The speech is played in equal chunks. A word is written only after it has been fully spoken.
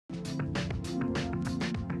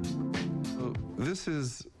This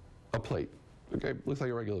is a plate. Okay, looks like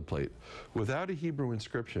a regular plate. Without a Hebrew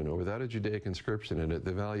inscription or without a Judaic inscription in it,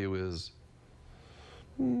 the value is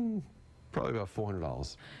probably about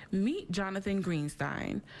 $400. Meet Jonathan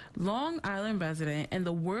Greenstein, Long Island resident and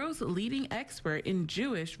the world's leading expert in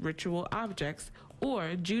Jewish ritual objects,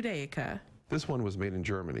 or Judaica. This one was made in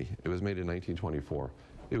Germany. It was made in 1924.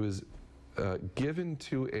 It was given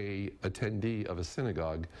to a attendee of a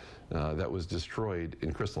synagogue that was destroyed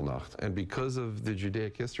in Kristallnacht. And because of the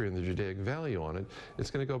Judaic history and the Judaic value on it, it's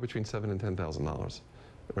going to go between $7,000 and $10,000.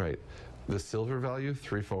 Right. The silver value,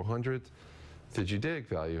 $300–400. The Judaic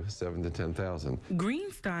value, $7,000 to $10,000.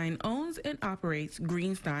 Greenstein owns and operates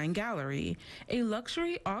Greenstein Gallery, a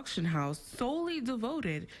luxury auction house solely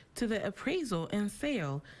devoted to the appraisal and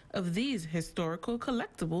sale of these historical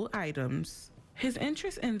collectible items. His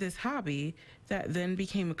interest in this hobby, that then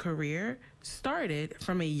became a career, started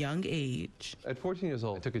from a young age. At 14 years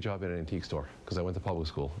old, I took a job at an antique store because I went to public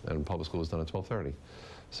school, and public school was done at 12:30.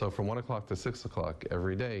 So from 1 o'clock to 6 o'clock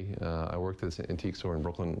every day, I worked at this antique store in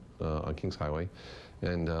Brooklyn on Kings Highway.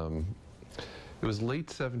 And it was late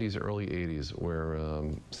 70s, early 80s where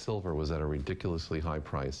silver was at a ridiculously high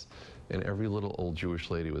price. And every little old Jewish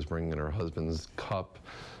lady was bringing in her husband's cup,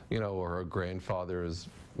 you know, or her grandfather's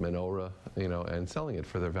menorah, you know, and selling it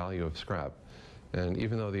for their value of scrap. And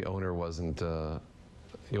even though the owner wasn't,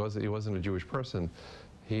 he wasn't a Jewish person,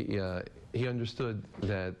 he understood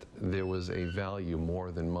that there was a value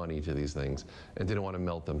more than money to these things and didn't want to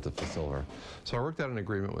melt them to silver. So I worked out an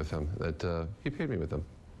agreement with him that he paid me with them.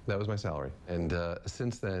 That was my salary. And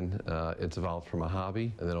since then, it's evolved from a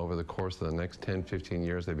hobby, and then over the course of the next 10, 15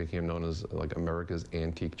 years, they became known as like America's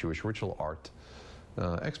antique Jewish ritual art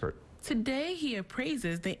expert. Today, he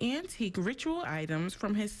appraises the antique ritual items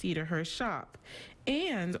from his Cedarhurst shop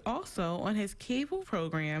and also on his cable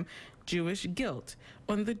program, Jewish Guilt,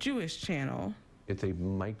 on the Jewish Channel. It's a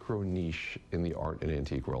micro niche in the art and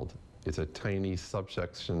antique world. It's a tiny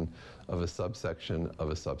subsection of a subsection of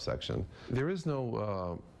a subsection. There is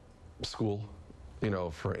no school, you know,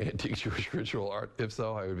 for antique Jewish ritual art. If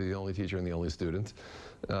so, I would be the only teacher and the only student.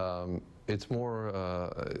 It's more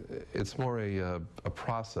a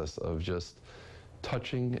process of just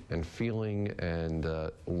touching and feeling and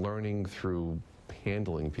learning through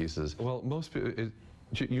handling pieces. Well,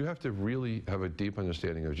 you have to really have a deep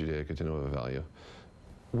understanding of Judaica to know of a value.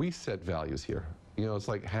 We set values here. You know, it's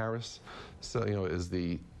like Harris, so, you know, is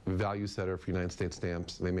the value setter for United States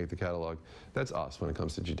stamps. They make the catalog. That's us when it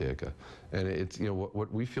comes to Judaica. And it's, you know,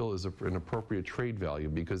 what we feel is an appropriate trade value,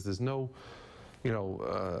 because there's no, you know,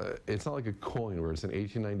 it's not like a coin where it's an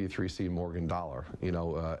 1893 C Morgan dollar, you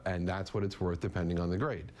know, and that's what it's worth depending on the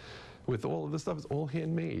grade. With all of this stuff, it's all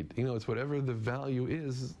handmade. You know, it's whatever the value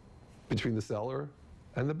is between the seller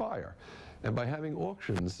and the buyer. And by having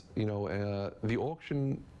auctions, you know, the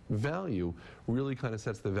auction value really kind of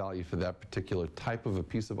sets the value for that particular type of a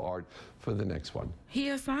piece of art for the next one. He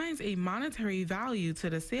assigns a monetary value to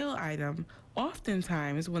the sale item,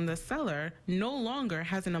 oftentimes when the seller no longer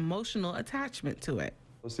has an emotional attachment to it.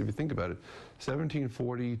 So if you think about it,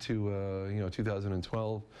 1740 to you know,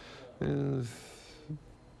 2012 is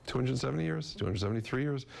 270 years, 273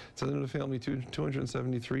 years. It's in the family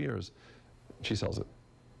 273 years. She sells it.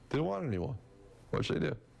 They don't want it anymore. What should they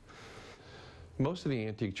do? Most of the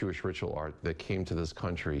antique Jewish ritual art that came to this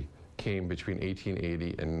country came between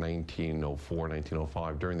 1880 and 1904,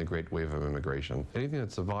 1905, during the great wave of immigration. Anything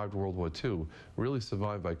that survived World War II really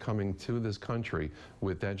survived by coming to this country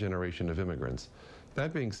with that generation of immigrants.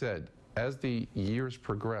 That being said, as the years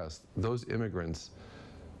progressed, those immigrants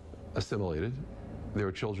assimilated.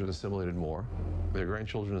 Their children assimilated more. Their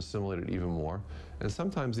grandchildren assimilated even more. And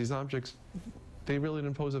sometimes these objects, they really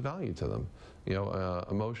didn't pose a value to them, you know,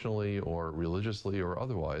 emotionally or religiously or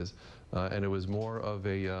otherwise, and it was more of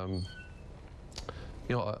a, you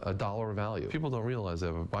know, a dollar value. People don't realize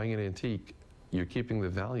that by buying an antique, you're keeping the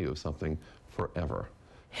value of something forever.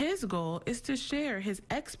 His goal is to share his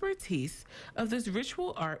expertise of this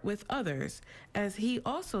ritual art with others, as he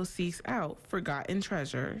also seeks out forgotten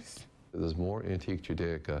treasures. There's more antique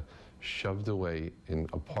Judaica shoved away in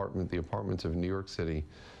the apartments of New York City,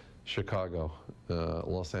 Chicago,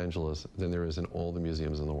 Los Angeles, than there is in all the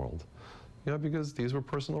museums in the world. You know, because these were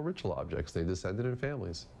personal ritual objects. They descended in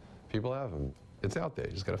families. People have them. It's out there.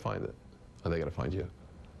 You just got to find it. Or they got to find you.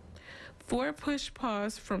 For Push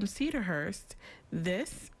Pause from Cedarhurst,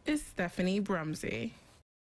 this is Stephanie Brumsey.